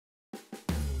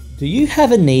Do you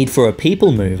have a need for a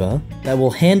people mover that will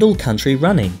handle country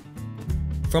running?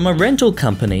 From a rental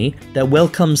company that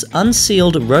welcomes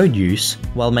unsealed road use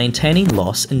while maintaining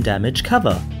loss and damage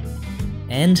cover,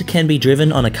 and can be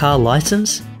driven on a car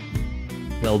license?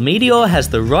 Well, Meteor has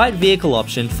the right vehicle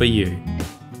option for you.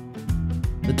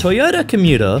 The Toyota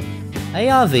Commuter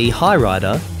ARV Hi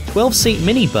 12-seat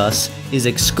minibus is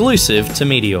exclusive to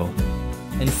Meteor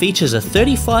and features a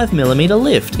 35mm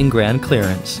lift in ground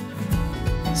clearance.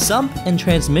 Sump and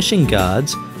transmission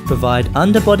guards provide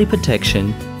underbody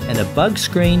protection, and a bug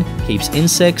screen keeps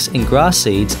insects and grass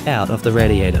seeds out of the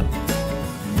radiator.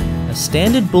 A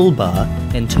standard bull bar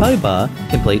and tow bar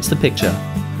completes the picture.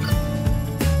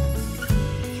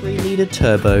 3-litre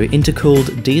turbo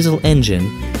intercooled diesel engine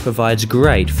provides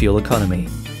great fuel economy,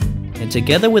 and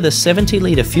together with a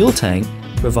 70-litre fuel tank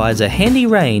provides a handy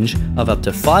range of up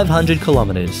to 500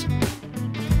 kilometres.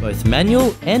 Both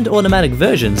manual and automatic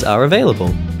versions are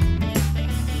available.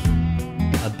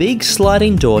 A big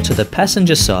sliding door to the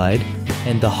passenger side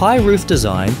and the high roof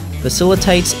design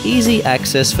facilitates easy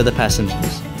access for the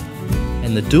passengers,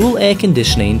 and the dual air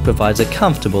conditioning provides a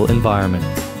comfortable environment.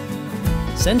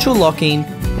 Central locking,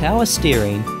 power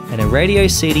steering and a radio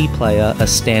CD player are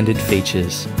standard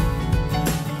features.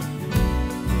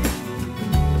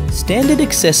 Standard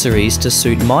accessories to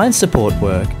suit mine support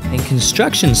work and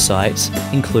construction sites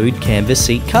include canvas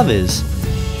seat covers,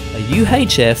 a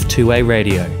UHF two-way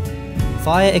radio,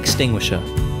 fire extinguisher,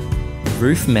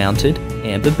 roof-mounted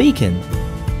amber beacon,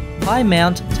 high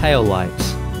mount tail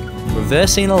lights,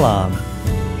 reversing alarm,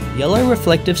 yellow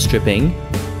reflective stripping,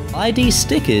 ID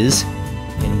stickers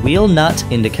and wheel nut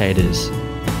indicators.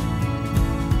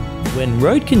 When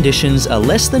road conditions are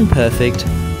less than perfect,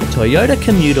 Toyota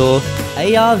Commuter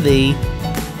ARV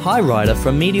Hi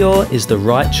from Meteor is the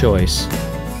right choice.